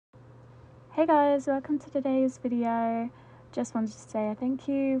Hey guys, welcome to today's video. Just wanted to say thank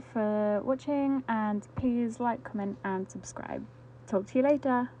you for watching and please like, comment and subscribe. Talk to you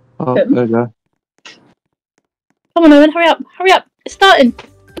later. Oh, there you go. Come on, Owen, hurry up, it's starting.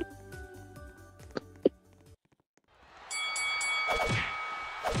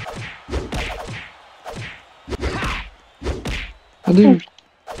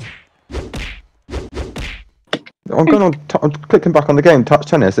 I'm going on. I'm clicking back on the game, touch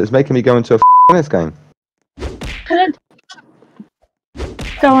tennis. It's making me go into a tennis game.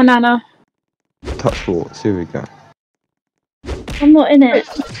 Go on, Anna. Touch sports. Here we go. I'm not in it.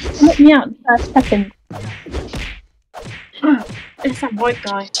 Let me out in the first second. It's that white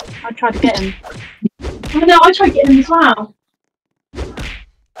guy. I tried to get him. Oh no, I tried to get him as well.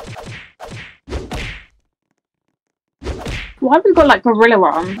 Why have we got like gorilla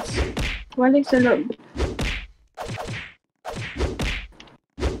arms? Why are they so long?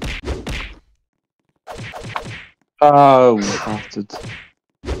 Oh, bastard.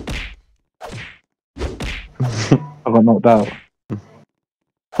 I got knocked out.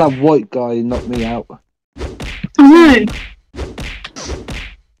 That white guy knocked me out. Oh no!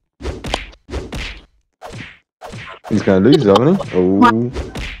 He's going to lose, isn't he? Oh.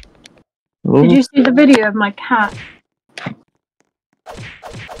 Did you see the video of my cat?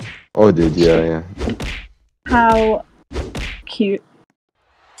 Oh, I did. Yeah. How cute.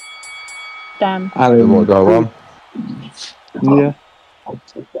 Damn. The white guy won. Yeah.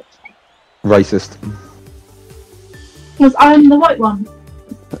 Racist. Was I the white one?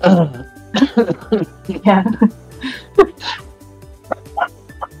 Yeah.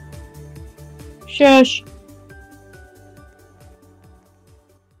 Shush.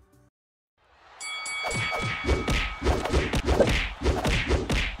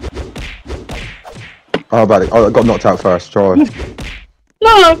 Oh, bad. Oh, I got knocked out first. Try.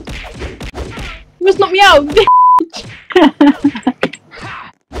 No! You must knock me out, bitch!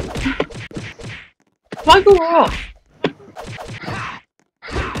 Why go off?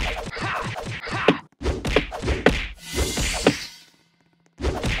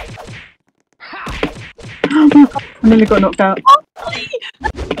 I nearly got knocked out.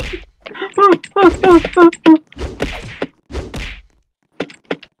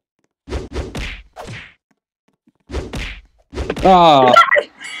 Ah!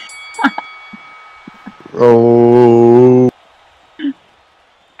 Oh.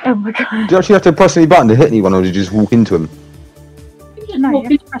 Oh my god. Do you actually have to press any button to hit anyone, or did you just walk into him? No, you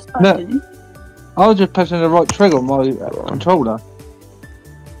have to press button. I was just pressing the right trigger on my controller.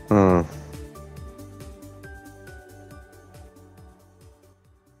 Oh.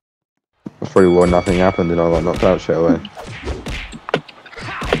 That's probably why nothing happened and I got knocked out straight away.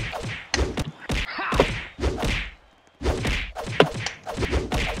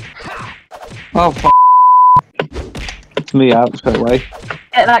 Oh, f***. It's me out straight away.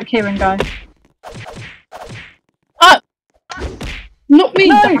 Get that Kieran guy. Oh! Not me!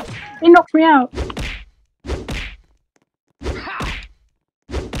 No! He knocked me out.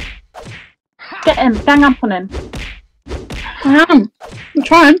 Get him, gang up on him. I am. I'm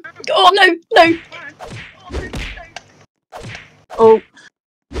trying. Oh no, no! Oh.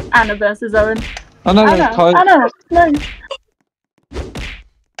 Anna versus Owen. I know that's tight. Anna, no!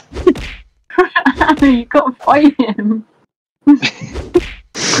 Anna, you gotta fight him. You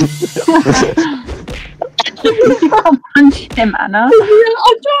gotta punch him, Anna.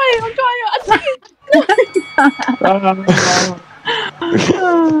 I'm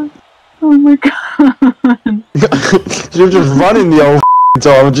trying. Oh my god. She was just running the old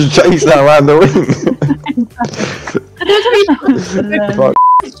time and just chased that around the ring.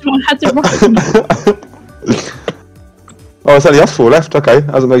 I had to run. Oh, it's only us four left. Okay,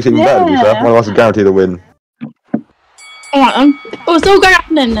 that makes it even better. To be fair. One of us is guaranteed to win. Alright, oh, it's all going up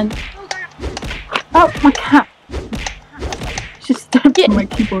then. Oh, my cat. She stabbed on my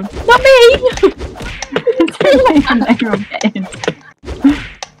keyboard. Not me!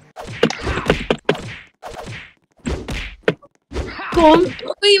 Go on.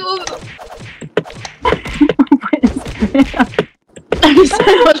 There's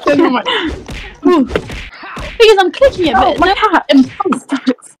so much going on. Because I'm clicking it, but my cat and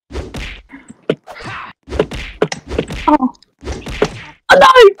oh. Oh no!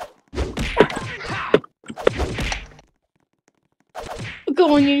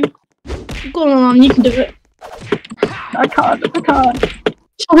 Go on, you. Go on, you can do it. I can't.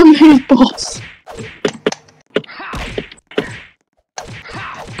 Show him who's boss.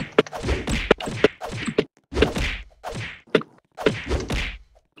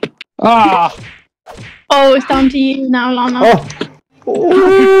 Ah! Oh, it's down to you now, Lana.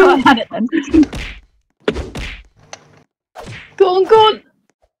 Oh! had it then. Go on, go on.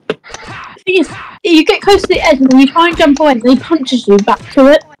 The thing is, you get close to the edge and then you try and jump away and then he punches you back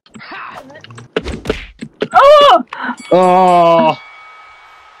to it. Oh!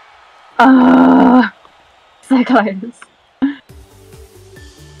 Oh! So close.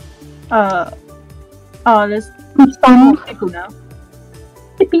 There's some people now.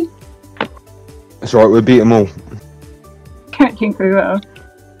 Yippee. That's right, we'll beat them all. Catching pretty well.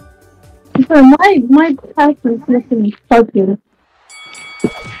 So my person's looking so good.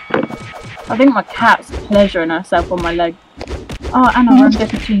 I think my cat's pleasuring herself on my leg. Oh, Anna, we're on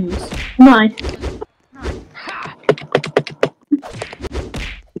different teams. Nice.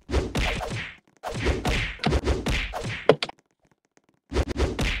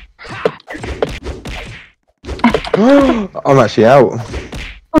 I'm actually out.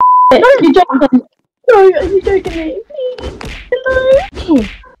 You jumped on. No, are you joking me? Hello?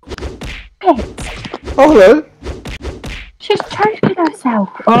 Oh, hello. She's choking herself.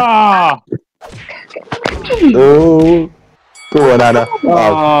 Ah! Oh. Go on, Anna.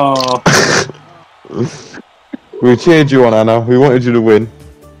 Oh! We cheered you on, Anna. We wanted you to win.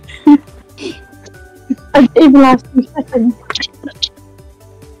 Even last 2 seconds.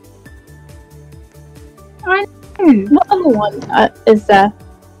 I know. What other one is there?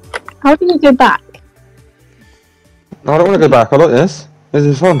 How do you go back? No, I don't want to go back. I like this. This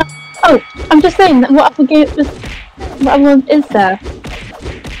is fun. Oh, I'm just saying that what other game was? What other one is there? I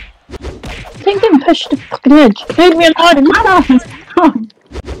think getting pushed to the fucking edge. Leave me alone, man!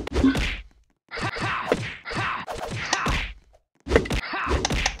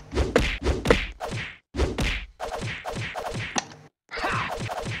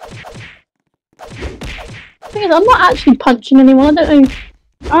 Thing is, I'm not actually punching anyone. I don't know.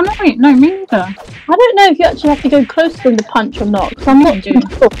 Oh no, no, me neither. I don't know if you actually have to go close to them to punch or not. Because I'm not too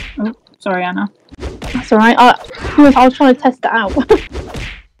sure. Oh, sorry, Anna. That's alright. I'll try to test it out.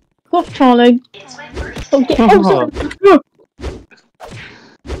 Go off, Charlie. Oh, sorry.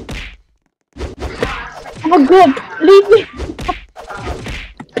 Oh my god, leave me!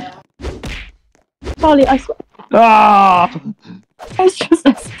 Charlie, I swear. Ah! It's just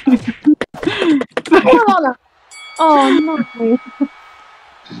us two. Oh no.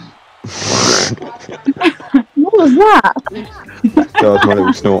 What was that? That was my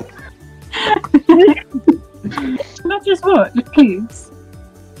little snort. Can I just watch, please?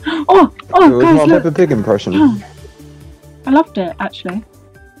 It Oh, was guys, my look. Peppa Pig impression. I loved it, actually.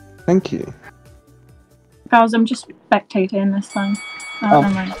 Thank you. Guys, I'm just spectating this time. Oh.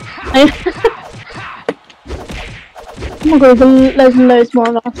 Never mind. Oh my god, there's loads and loads more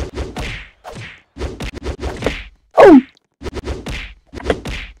of us. Oh!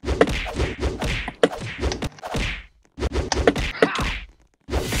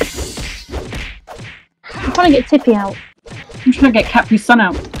 I'm trying to get Tippy out. I'm trying to get Cappy's son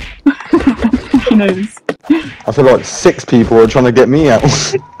out. He knows. I feel like 6 people are trying to get me out.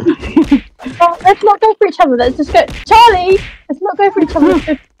 Oh, let's not go for each other, let's just go. Charlie! Let's not go for each other, let's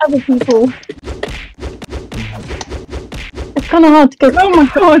go for other people. It's kind of hard to go. Oh my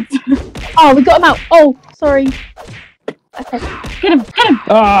god! Oh, we got him out. Oh, sorry. Okay. Get him!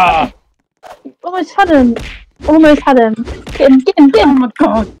 Ah! Almost had him. Almost had him. Get him. Oh my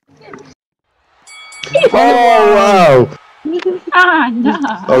god! Oh, wow. Ah, no!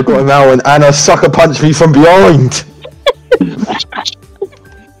 I got him out and Anna sucker punched me from behind.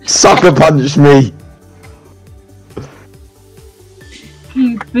 Sucker punched me.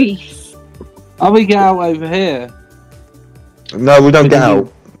 You beast. How we get out over here? No, we don't get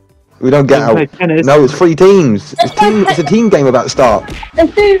out. We don't get Play out. tennis. No, it's 3 teams. It's a team game about to start.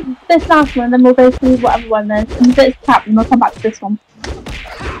 Let's do this last one, then we'll go through whatever one there's. And if it's crap, then we'll come back to this one.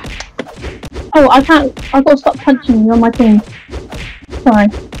 Oh, I can't. I've got to stop punching you on my team. Sorry.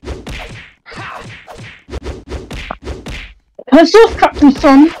 Let's just crap you,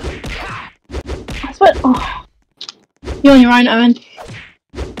 son. I swear. Oh. You're on your own, Owen.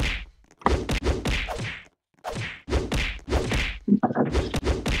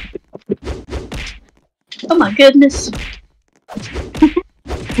 Oh my goodness. I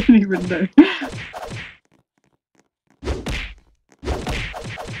don't even know.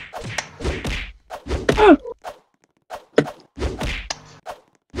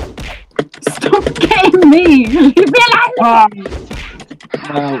 Stop getting me! Leave me alone! Ah!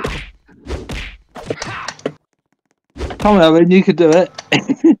 No. Come on, Owen, you could do it.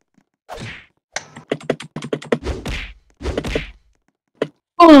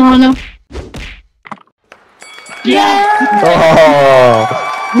 Oh no. Yeah! Oh,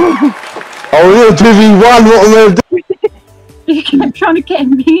 oh, we're 2v1. What am I doing? You can trying to get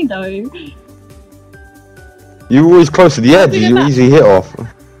me though. You're always close to the edge. You easy hit off.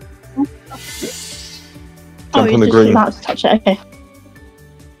 Jump on the green. About to touch it. Okay.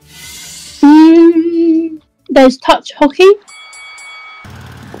 There's touch hockey.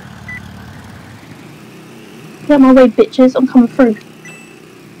 Get my way, bitches. I'm coming through.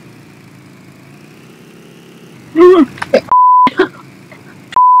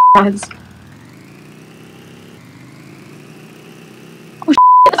 Guys. Oh,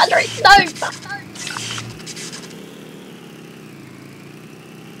 the battery! No!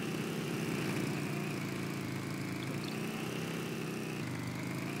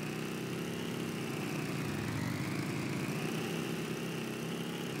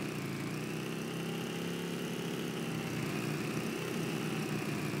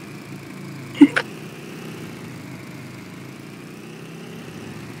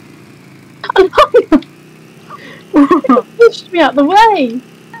 Pushed me out the way.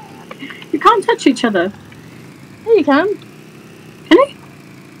 You can't touch each other. Yeah, you can. Can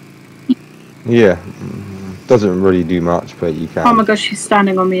you? Yeah. Doesn't really do much, but you can. Oh my gosh, she's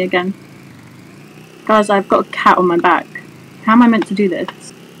standing on me again. Guys, I've got a cat on my back. How am I meant to do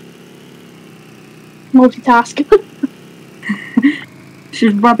this? Multitask.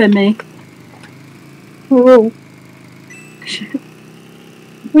 She's rubbing me. Whoa.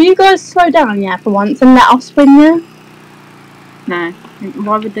 Will you guys slow down, yeah, for once, and let us win, yeah? No.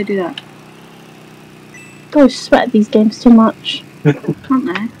 Why would they do that? Guys sweat at these games too much. Can't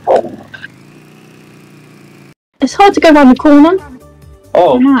they? It's hard to go around the corner.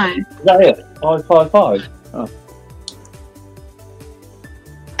 Oh, No. is that it? 555. Oh.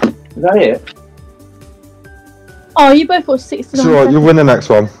 Is that it? Oh, you both got 69 It's alright, you'll win the next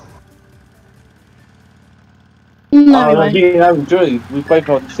one. No, Oh, way. you and Drew, we both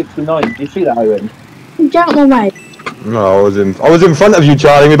got 69. Did you see that, Owen? Get out of my way. No, I was in front of you,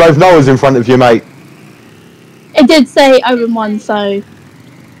 Charlie. We both know I was in front of you, mate. It did say 0-1, so...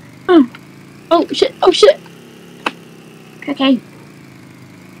 Oh, shit. Oh, shit. Okay.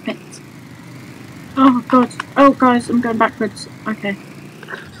 Right. Oh god. Oh guys, I'm going backwards. Okay.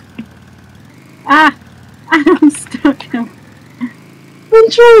 Ah! I'm stuck. I'm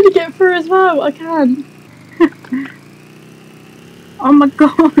trying to get through as well. I can. Oh my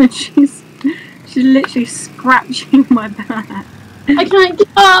god, she's literally scratching my back. I can't get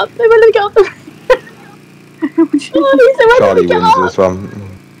up. They won't let me get up the What do you mean? Please, they won't let Charlie me get wins up. this one.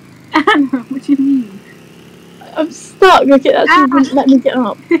 Anna, what do you mean? I'm stuck. Look at that. She wouldn't let me get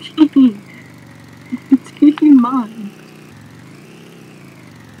up. Do you mind?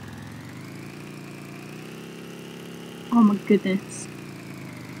 Oh my goodness.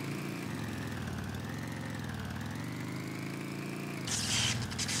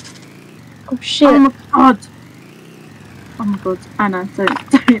 Oh, shit. Oh my god. Oh my god. Anna, don't,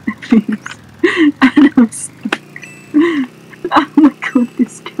 please. Anna, I'm stuck. Oh my god,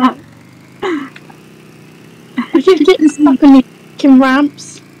 this cat. I keep getting stuck on these fucking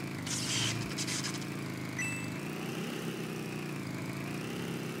ramps.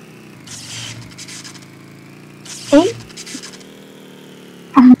 Oh.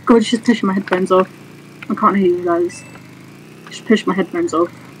 Oh my god, she's pushing my headphones off. I can't hear you guys. Just push my headphones off.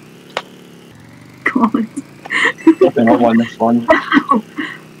 God. I think I won this one.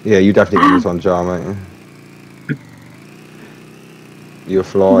 Yeah, you definitely win this one, Jar, mate. You're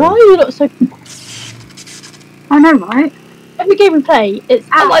flying. Why are you not so... I know, right? Every game we play, it's...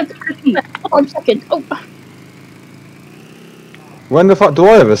 Ah, Oh, I'm second. Oh. When the fuck do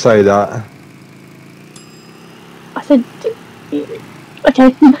I ever say that? I said...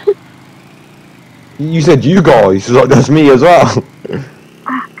 Okay. You said you guys, like that's me as well.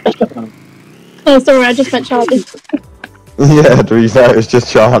 Oh, sorry, I just meant Charlie. Yeah, to be fair, it's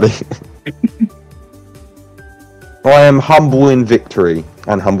just Charlie. I am humble in victory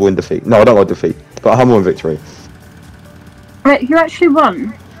and humble in defeat. No, I don't like defeat, but humble in victory. Wait, who actually won?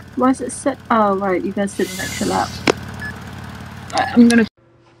 Why is it set? Oh, right, you guys did an extra lap. Right, I'm gonna.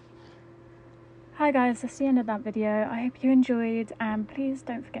 Hi guys, that's the end of that video. I hope you enjoyed and please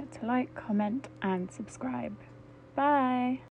don't forget to like, comment and subscribe. Bye!